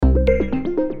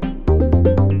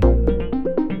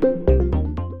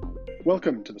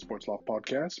Welcome to the Sports Loft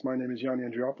Podcast. My name is Yanni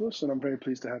Andriopoulos, and I'm very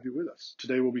pleased to have you with us.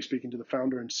 Today we'll be speaking to the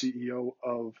founder and CEO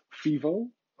of Fevo,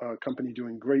 a company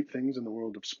doing great things in the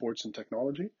world of sports and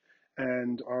technology.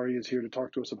 And Ari is here to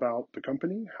talk to us about the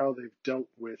company, how they've dealt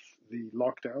with the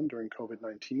lockdown during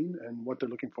COVID-19, and what they're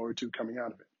looking forward to coming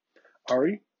out of it.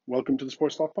 Ari, welcome to the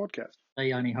Sports Loft Podcast. Hey,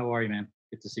 Yanni, how are you, man?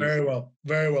 Good to see you.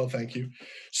 Very well, thank you.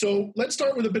 So let's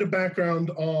start with a bit of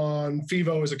background on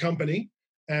Fevo as a company.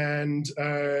 And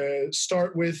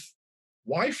start with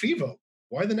why Fevo?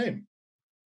 Why the name?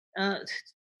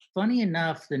 Funny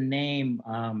enough, the name,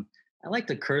 I like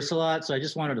to curse a lot, so I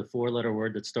just wanted a four-letter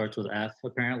word that starts with F,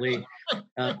 apparently.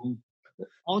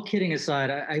 All kidding aside,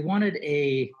 I wanted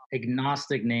a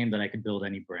agnostic name that I could build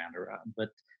any brand around. But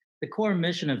the core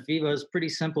mission of Fevo is pretty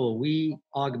simple. We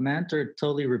augment or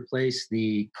totally replace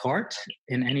the cart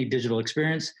in any digital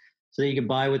experience so that you can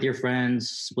buy with your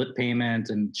friends, split payment,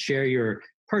 and share your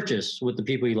purchase with the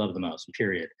people you love the most,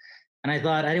 period. And I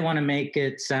thought I didn't want to make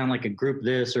it sound like a group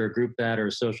this or a group that or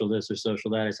a social this or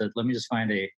social that. I said, let me just find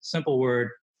a simple word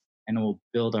and we'll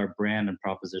build our brand and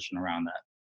proposition around that.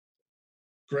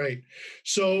 Great.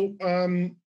 So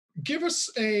give us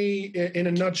in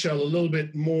a nutshell, a little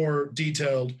bit more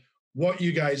detailed what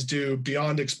you guys do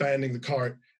beyond expanding the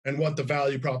cart and what the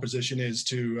value proposition is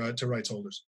to rights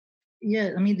holders.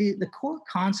 Yeah, I mean, the core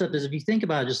concept is if you think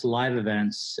about just live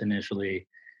events initially,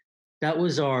 that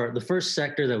was the first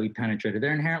sector that we penetrated.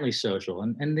 They're inherently social.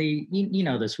 And you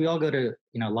know this, we all go to,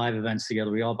 live events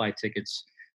together. We all buy tickets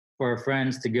for our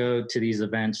friends to go to these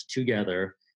events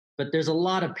together. But there's a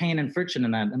lot of pain and friction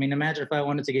in that. I mean, imagine if I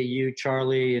wanted to get you,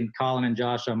 Charlie, and Colin and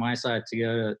Josh on my side to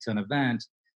go to an event.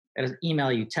 I'd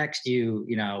email you, text you,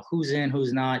 who's in,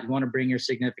 who's not. You want to bring your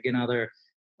significant other.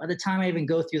 By the time I even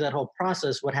go through that whole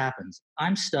process, what happens?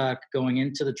 I'm stuck going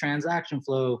into the transaction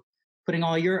flow, putting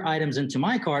all your items into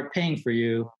my cart, paying for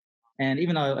you. And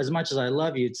even though as much as I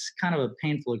love you, it's kind of a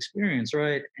painful experience,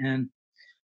 right? And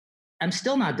I'm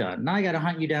still not done. Now I got to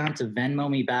hunt you down to Venmo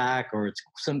me back, or it's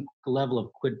some level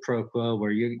of quid pro quo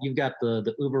where you've got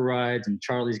the Uber rides and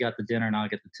Charlie's got the dinner and I'll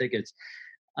get the tickets.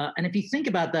 And if you think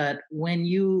about that, when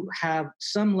you have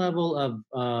some level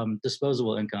of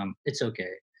disposable income, it's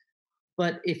okay.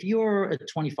 But if you're a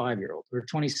 25-year-old or a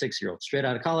 26-year-old straight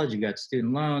out of college, you've got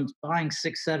student loans, buying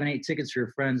 6, 7, 8 tickets for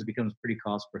your friends becomes pretty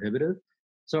cost prohibitive.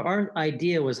 So our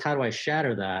idea was, how do I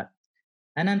shatter that?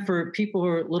 And then for people who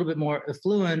are a little bit more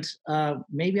affluent,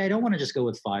 maybe I don't want to just go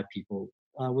with 5 people.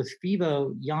 With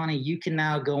Fevo, Yanni, you can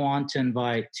now go on to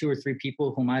invite 2 or 3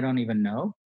 people whom I don't even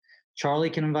know. Charlie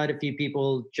can invite a few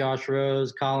people, Josh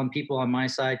Rose, Colin, people on my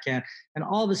side can. And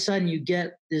all of a sudden you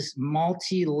get this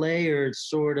multi-layered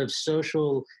sort of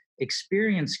social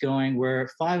experience going where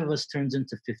 5 of us turns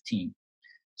into 15.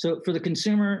 So for the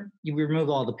consumer, you remove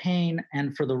all the pain.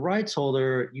 And for the rights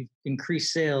holder, you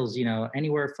increase sales,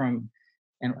 anywhere from,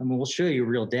 and we'll show you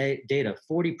real data,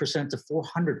 40% to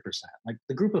 400%. Like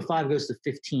the group of 5 goes to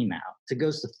 15 now, it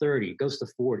goes to 30, goes to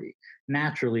 40,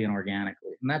 naturally and organically.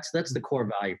 And that's the core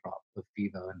value prop of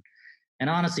Fevo. And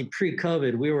honestly,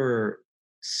 pre-COVID, we were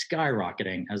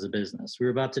skyrocketing as a business. We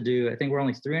were about to do, I think we're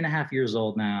only 3.5 years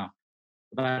old now,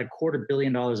 about $250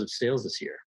 million of sales this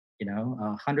year,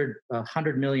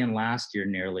 100 million last year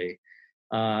nearly.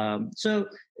 So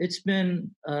it's been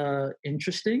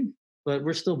interesting, but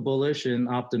we're still bullish and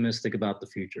optimistic about the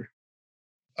future.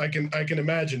 I can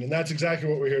imagine, and that's exactly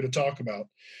what we're here to talk about.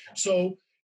 So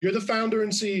you're the founder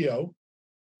and CEO.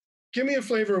 Give me a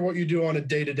flavor of what you do on a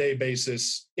day-to-day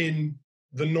basis in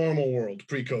the normal world,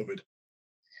 pre-COVID.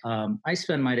 I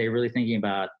spend my day really thinking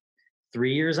about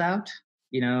 3 years out,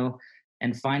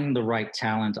 and finding the right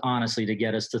talent, honestly, to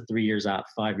get us to 3 years out,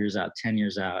 5 years out, 10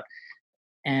 years out.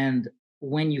 And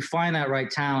when you find that right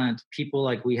talent, people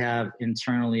like we have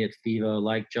internally at Fevo,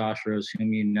 like Josh Rose,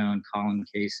 whom you know, and Colin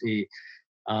Casey,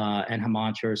 and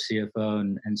Himanshu, our CFO,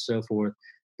 and so forth,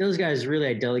 those guys really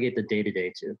I delegate the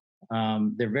day-to-day to.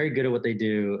 They're very good at what they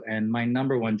do. And my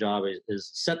number one job is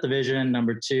set the vision.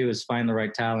 Number 2 is find the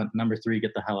right talent. Number 3,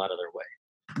 get the hell out of their way.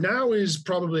 Now is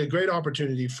probably a great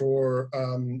opportunity for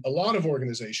a lot of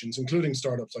organizations, including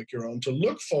startups like your own, to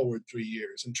look forward 3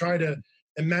 years and try to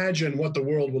imagine what the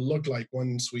world will look like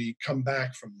once we come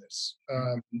back from this.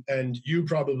 And you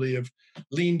probably have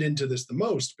leaned into this the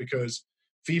most because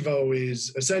Fevo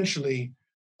is essentially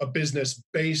a business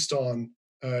based on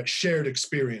shared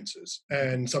experiences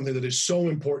and something that is so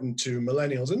important to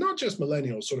millennials, and not just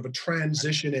millennials, sort of a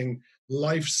transitioning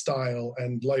lifestyle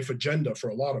and life agenda for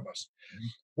a lot of us.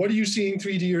 What are you seeing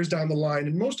 3 years down the line?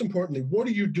 And most importantly, what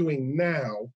are you doing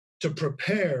now to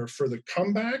prepare for the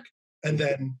comeback and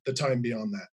then the time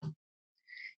beyond that?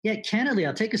 Yeah, candidly,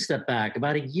 I'll take a step back.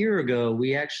 About a year ago,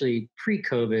 we actually,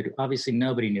 pre-COVID, obviously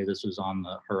nobody knew this was on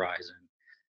the horizon.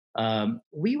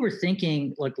 We were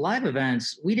thinking like live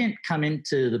events, we didn't come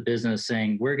into the business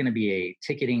saying we're going to be a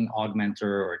ticketing augmenter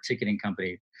or a ticketing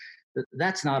company.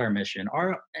 That's not our mission.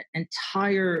 Our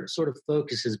entire sort of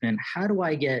focus has been how do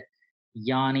I get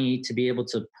Yanni to be able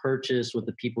to purchase with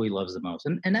the people he loves the most?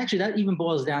 And actually, that even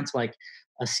boils down to like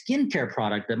a skincare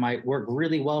product that might work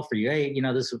really well for you. Hey,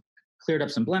 this cleared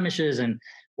up some blemishes. And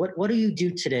what do you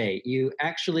do today? You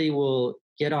actually will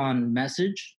get on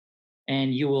message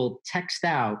and you will text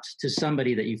out to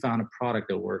somebody that you found a product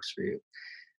that works for you.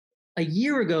 A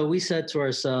year ago, we said to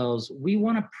ourselves, we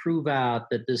want to prove out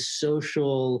that this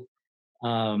social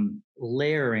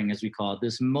layering, as we call it,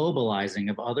 this mobilizing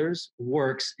of others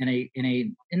works in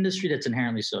a industry that's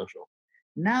inherently social.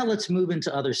 Now let's move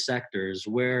into other sectors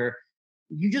where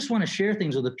you just want to share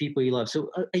things with the people you love. So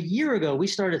a year ago, we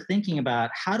started thinking about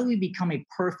how do we become a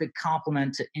perfect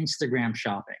complement to Instagram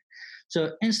shopping.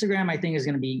 So Instagram, I think, is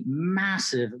going to be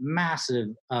massive, massive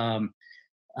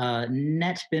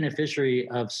net beneficiary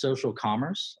of social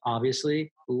commerce.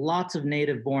 Obviously, lots of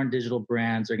native-born digital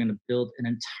brands are going to build an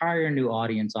entire new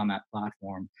audience on that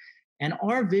platform. And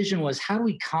our vision was how do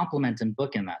we complement and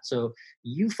bookend that? So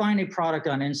you find a product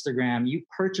on Instagram, you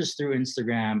purchase through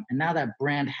Instagram, and now that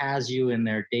brand has you in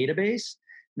their database.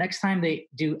 Next time they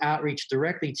do outreach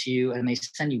directly to you and they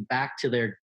send you back to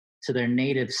their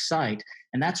native site,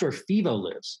 and that's where Fevo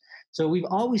lives. So we've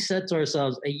always said to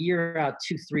ourselves, a year out,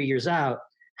 2-3 years out,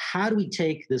 how do we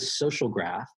take this social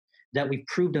graph that we've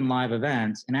proved in live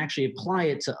events and actually apply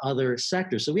it to other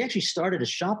sectors? So we actually started a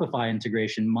Shopify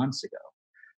integration months ago,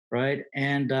 right?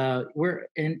 And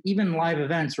even live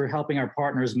events, we're helping our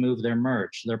partners move their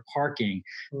merch, their parking,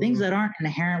 things that aren't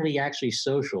inherently actually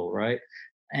social, right?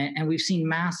 And we've seen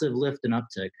massive lift and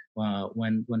uptick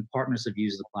when partners have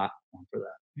used the platform for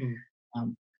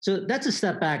that. So that's a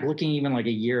step back, looking even like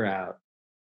a year out.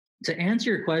 To answer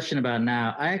your question about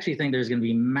now, I actually think there's going to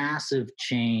be massive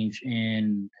change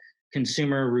in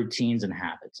consumer routines and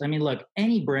habits. I mean, look,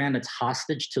 any brand that's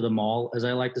hostage to the mall, as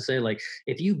I like to say, like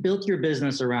if you built your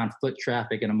business around foot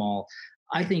traffic in a mall,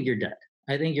 I think you're dead.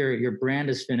 I think your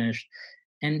brand is finished.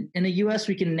 And in the US,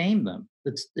 we can name them.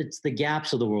 It's the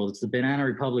Gaps of the world. It's the Banana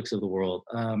Republics of the world.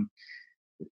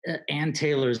 Ann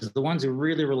Taylor's, the ones who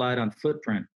really relied on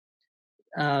footprint.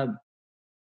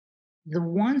 The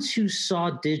ones who saw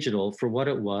digital for what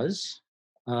it was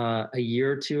a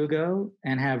year or two ago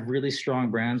and have really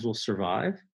strong brands will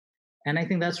survive. And I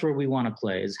think that's where we want to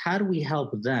play is how do we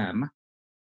help them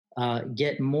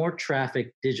get more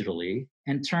traffic digitally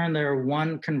and turn their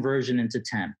one conversion into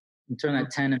 10 and turn that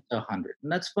 10 into 100.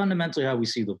 And that's fundamentally how we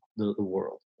see the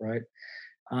world, right?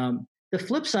 The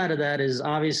flip side of that is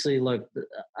obviously, look,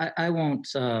 I won't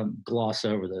gloss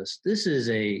over this. This is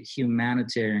a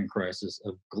humanitarian crisis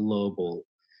of global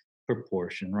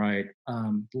proportion, right?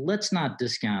 Let's not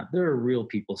discount. There are real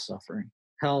people suffering.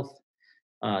 Health,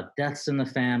 deaths in the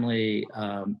family,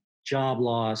 job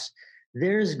loss.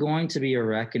 There's going to be a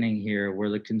reckoning here where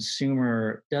the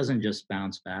consumer doesn't just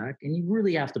bounce back, and you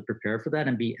really have to prepare for that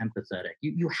and be empathetic.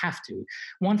 You have to.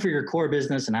 One, for your core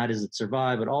business and how does it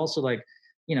survive, but also like,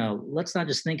 let's not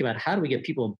just think about how do we get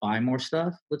people to buy more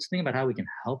stuff. Let's think about how we can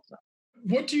help them.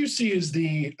 What do you see as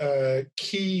the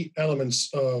key elements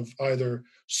of either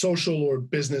social or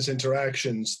business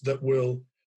interactions that will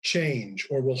change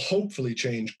or will hopefully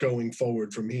change going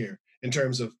forward from here in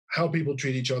terms of how people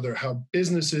treat each other, how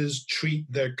businesses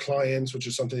treat their clients, which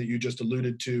is something that you just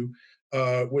alluded to,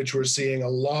 which we're seeing a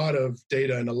lot of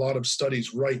data and a lot of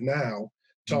studies right now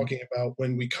talking about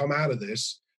when we come out of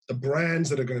this. The brands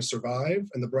that are going to survive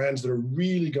and the brands that are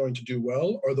really going to do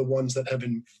well are the ones that have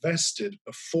invested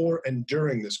before and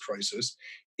during this crisis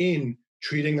in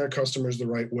treating their customers the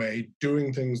right way,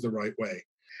 doing things the right way.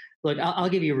 Look, I'll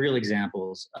give you real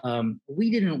examples. We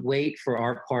didn't wait for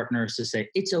our partners to say,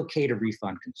 it's okay to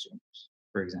refund consumers,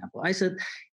 for example. I said,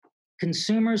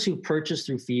 consumers who purchase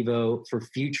through Fevo for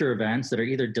future events that are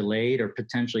either delayed or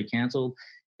potentially canceled,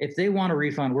 if they want a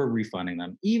refund, we're refunding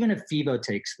them, even if Fevo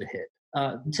takes the hit.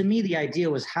 To me, the idea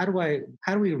was how do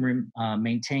we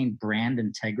maintain brand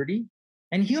integrity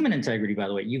and human integrity, by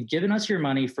the way. You've given us your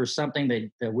money for something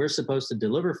that we're supposed to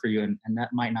deliver for you, and that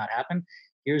might not happen.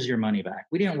 Here's your money back.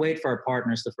 We didn't wait for our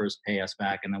partners to first pay us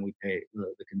back, and then we pay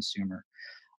the consumer.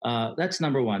 That's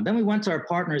number one. Then we went to our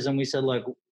partners and we said, look,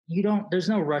 there's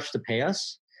no rush to pay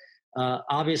us.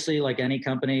 Obviously, like any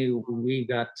company, we've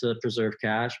got to preserve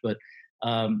cash, but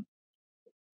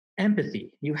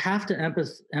empathy. You have to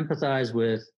empathize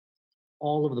with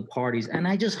all of the parties. And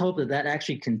I just hope that that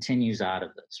actually continues out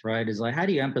of this, right? Is like, how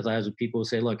do you empathize with people who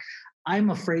say, look, I'm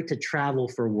afraid to travel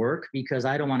for work because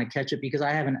I don't want to catch it because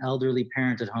I have an elderly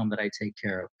parent at home that I take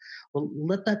care of. Well,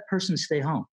 let that person stay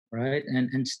home, right?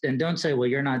 And don't say, well,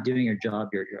 you're not doing your job,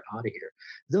 you're out of here.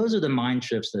 Those are the mind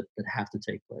shifts that have to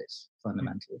take place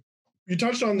fundamentally. You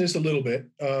touched on this a little bit,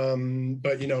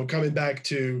 but coming back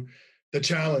to the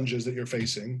challenges that you're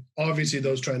facing, obviously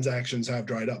those transactions have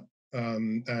dried up,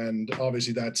 and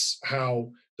obviously that's how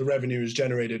the revenue is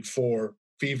generated for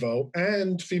Fevo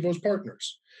and Fevo's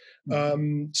partners.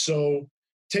 So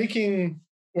taking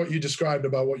what you described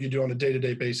about what you do on a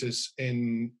day-to-day basis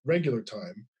in regular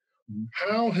time,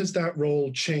 how has that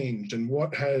role changed, and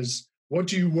what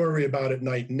do you worry about at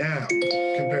night now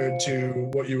compared to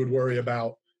what you would worry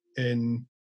about in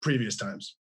previous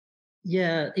times?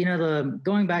 Yeah,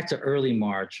 going back to early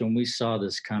March when we saw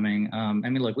this coming,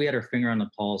 look, we had our finger on the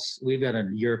pulse. We've got a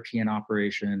European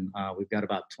operation. We've got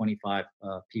about 25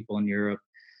 people in Europe.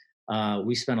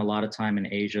 We spent a lot of time in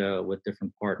Asia with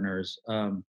different partners.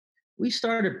 We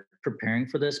started preparing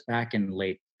for this back in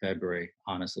late February,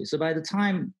 honestly. So by the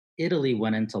time Italy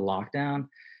went into lockdown,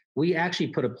 we actually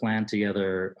put a plan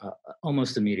together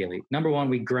almost immediately. Number one,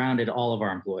 we grounded all of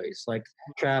our employees, like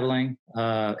traveling,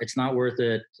 it's not worth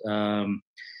it. Call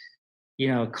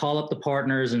up the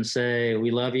partners and say,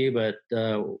 we love you, but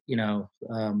who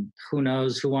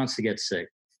knows who wants to get sick.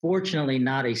 Fortunately,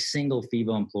 not a single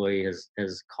Fevo employee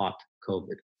has caught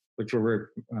COVID, which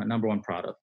we're number one proud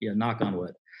of. Yeah, knock on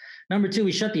wood. Number two,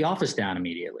 we shut the office down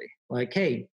immediately. Like,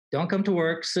 hey, don't come to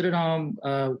work, sit at home.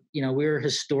 We're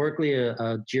historically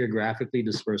a geographically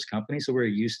dispersed company, so we're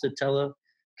used to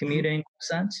telecommuting in a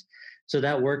sense. So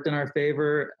that worked in our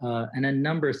favor. And then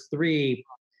number three,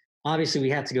 obviously we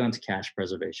had to go into cash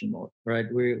preservation mode, right?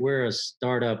 We're a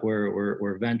startup,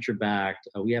 we're venture backed.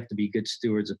 We have to be good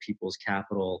stewards of people's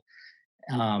capital.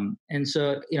 And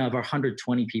so, of our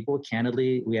 120 people,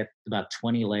 candidly, we have about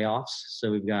 20 layoffs.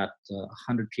 So we've got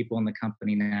 100 people in the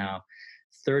company now.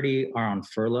 30 are on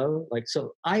furlough.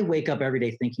 So I wake up every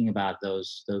day thinking about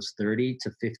those 30 to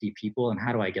 50 people and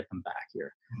how do I get them back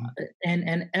here?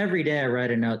 And every day I write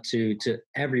a note to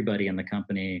everybody in the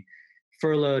company,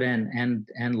 furloughed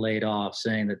and laid off,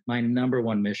 saying that my number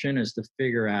one mission is to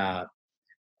figure out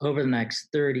over the next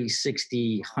 30,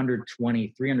 60,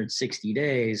 120, 360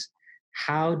 days,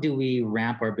 how do we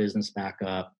ramp our business back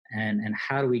up and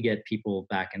how do we get people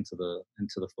back into the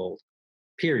fold?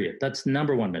 Period. That's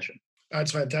number one mission.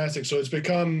 That's fantastic. So it's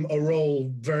become a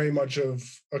role very much of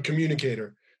a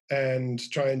communicator and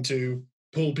trying to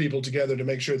pull people together to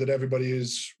make sure that everybody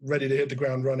is ready to hit the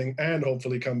ground running and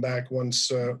hopefully come back once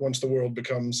the world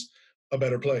becomes a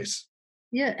better place.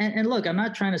 Yeah, and look, I'm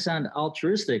not trying to sound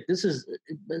altruistic. This is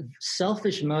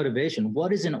selfish motivation.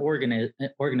 What is an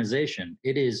organization?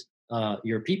 It is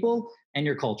your people and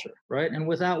your culture, right? And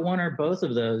without one or both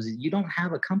of those, you don't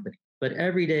have a company. But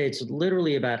every day, it's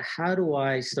literally about how do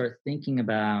I start thinking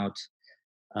about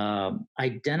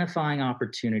identifying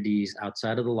opportunities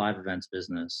outside of the live events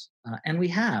business. And we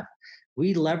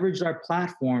leveraged our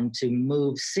platform to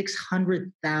move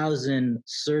 600,000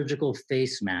 surgical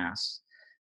face masks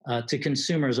to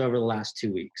consumers over the last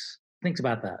 2 weeks. Think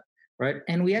about that, right?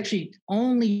 And we actually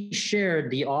only shared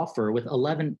the offer with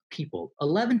 11 people.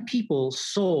 11 people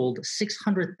sold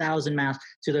 600,000 masks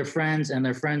to their friends and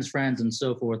their friends' friends and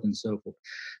so forth and so forth.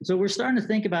 So we're starting to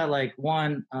think about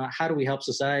one, how do we help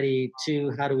society?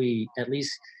 Two, how do we at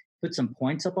least put some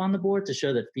points up on the board to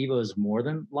show that Fevo is more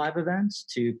than live events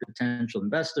to potential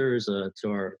investors, to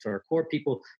our core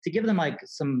people, to give them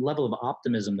some level of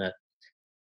optimism that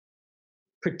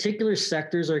particular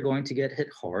sectors are going to get hit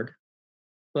hard,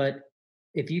 but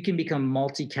if you can become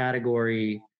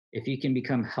multi-category, if you can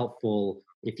become helpful,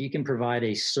 if you can provide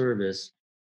a service,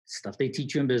 stuff they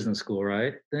teach you in business school,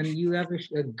 right? Then you have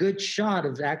a good shot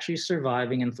of actually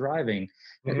surviving and thriving.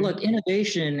 Mm-hmm. Look,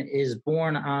 innovation is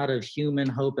born out of human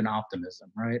hope and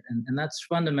optimism, right? And that's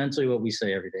fundamentally what we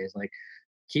say every day is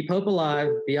keep hope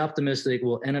alive, be optimistic,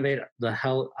 we'll innovate the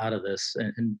hell out of this.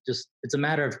 And just, it's a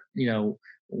matter of,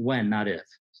 when, not if.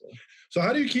 So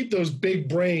how do you keep those big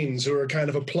brains who are kind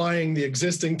of applying the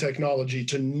existing technology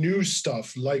to new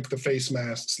stuff like the face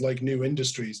masks, like new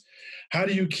industries? How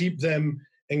do you keep them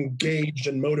engaged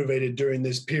and motivated during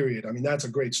this period? I mean, that's a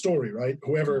great story, right?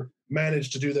 Whoever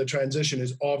managed to do the transition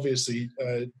is obviously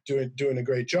doing a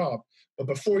great job. But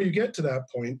before you get to that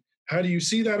point, how do you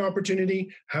see that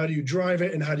opportunity? How do you drive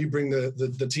it? And how do you bring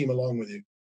the team along with you?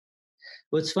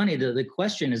 Well, it's funny, the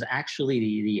question is actually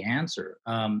the answer.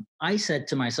 I said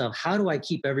to myself, how do I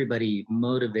keep everybody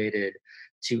motivated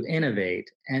to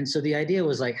innovate? And so the idea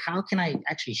was how can I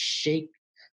actually shake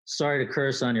sorry to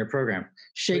curse on your program,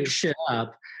 shake shit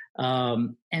up,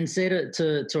 and say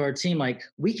to our team, like,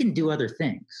 we can do other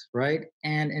things, right?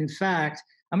 And in fact,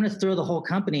 I'm going to throw the whole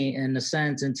company in a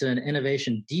sense into an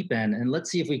innovation deep end, and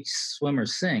let's see if we swim or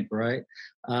sink, right?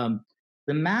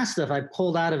 The mask stuff I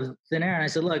pulled out of thin air, and I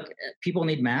said, look, people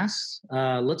need masks.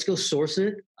 Let's go source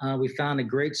it. We found a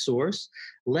great source.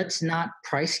 Let's not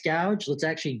price gouge. Let's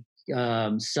actually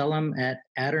sell them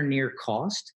at or near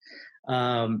cost,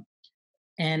 and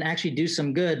actually do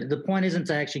some good. The point isn't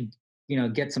to actually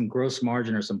get some gross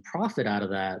margin or some profit out of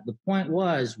that. The point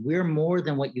was, we're more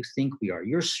than what you think we are.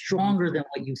 You're stronger than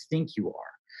what you think you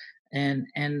are.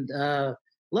 And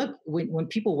look, when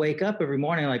people wake up every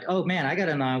morning, like, oh man, I got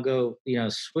to now go,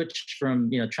 switch from,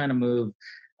 trying to move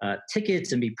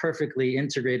tickets and be perfectly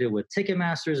integrated with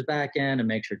Ticketmaster's backend and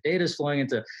make sure data is flowing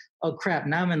into, oh crap,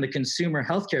 now I'm in the consumer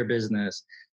healthcare business.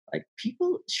 Like,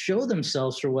 people show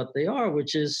themselves for what they are,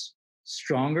 which is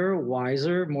stronger,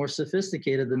 wiser, more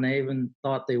sophisticated than they even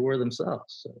thought they were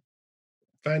themselves. So.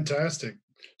 Fantastic.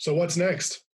 So what's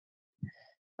next?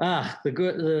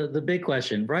 The big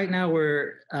question. Right now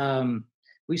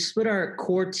we split our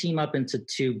core team up into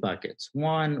two buckets.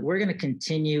 One, we're going to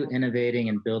continue innovating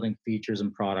and building features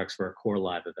and products for our core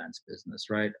live events business,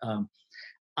 right?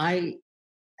 I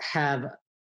have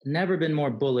never been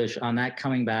more bullish on that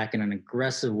coming back in an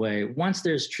aggressive way once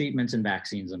there's treatments and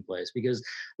vaccines in place. Because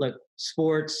look,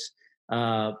 sports,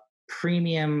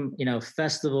 premium,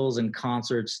 festivals and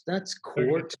concerts, that's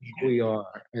core to who we are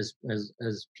as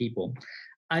people.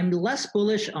 I'm less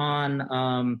bullish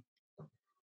on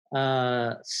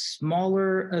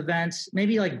smaller events.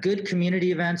 Maybe like good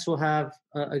community events will have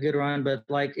a good run, but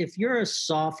like if you're a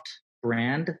soft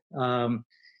brand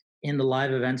in the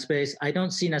live event space, I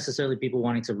don't see necessarily people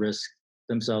wanting to risk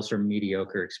themselves for a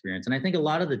mediocre experience. And I think a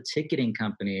lot of the ticketing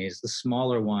companies, the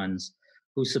smaller ones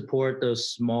who support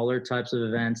those smaller types of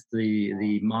events,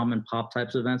 the mom and pop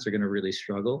types of events, are going to really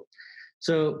struggle.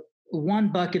 So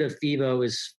one bucket of FIVO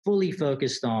is fully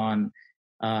focused on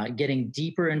getting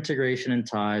deeper integration and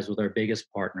ties with our biggest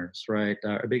partners, right?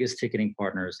 Our biggest ticketing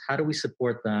partners. How do we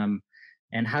support them?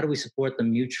 And how do we support the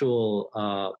mutual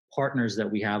partners that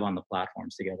we have on the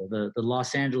platforms together? The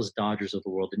Los Angeles Dodgers of the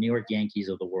world, the New York Yankees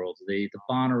of the world, the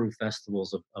Bonnaroo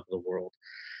festivals of the world.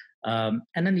 And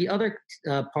then the other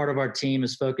part of our team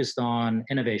is focused on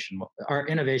innovation, our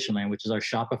innovation lane, which is our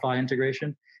Shopify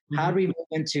integration. Mm-hmm. How do we move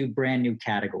into brand new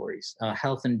categories,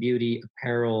 health and beauty,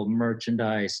 apparel,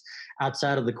 merchandise,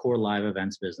 outside of the core live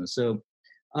events business? So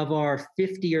of our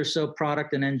 50 or so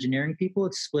product and engineering people,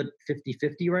 it's split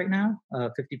 50-50 right now,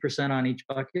 50% on each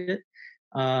bucket.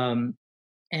 And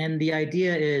the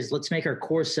idea is, let's make our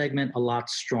core segment a lot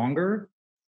stronger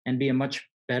and be a much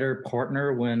better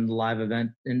partner when the live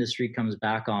event industry comes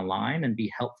back online, and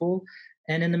be helpful.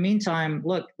 And in the meantime,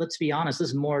 look, let's be honest,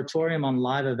 this moratorium on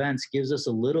live events gives us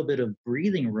a little bit of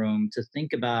breathing room to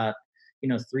think about,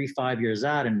 3-5 years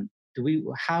out, and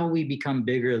how we become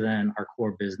bigger than our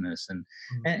core business. And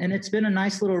it's been a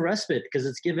nice little respite,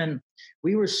 because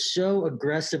we were so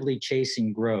aggressively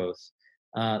chasing growth.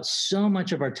 So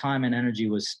much of our time and energy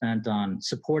was spent on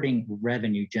supporting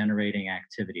revenue generating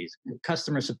activities,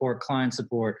 customer support, client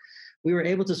support. We were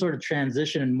able to sort of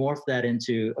transition and morph that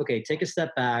into, okay, take a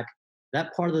step back.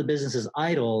 That part of the business is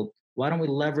idle. Why don't we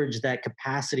leverage that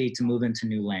capacity to move into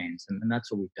new lanes? And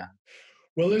that's what we've done.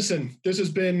 Well, listen, this has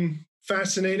been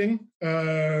fascinating.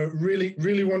 Really,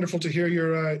 really wonderful to hear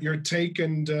your take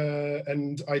and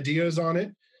ideas on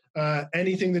it.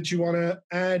 Anything that you want to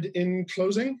add in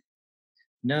closing?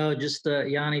 No, just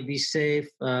Yanni, be safe.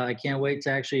 I can't wait to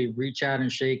actually reach out and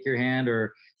shake your hand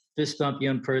or fist bump you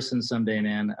in person someday,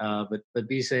 man. But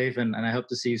be safe, and I hope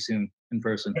to see you soon in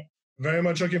person. Very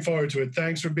much looking forward to it.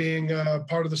 Thanks for being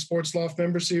part of the Sports Loft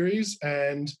member series,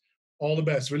 and all the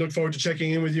best. We look forward to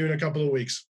checking in with you in a couple of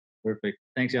weeks. Perfect.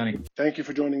 Thanks, Yanni. Thank you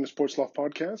for joining the Sports Loft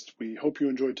podcast. We hope you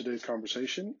enjoyed today's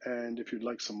conversation. And if you'd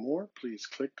like some more, please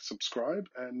click subscribe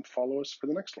and follow us for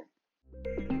the next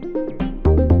one.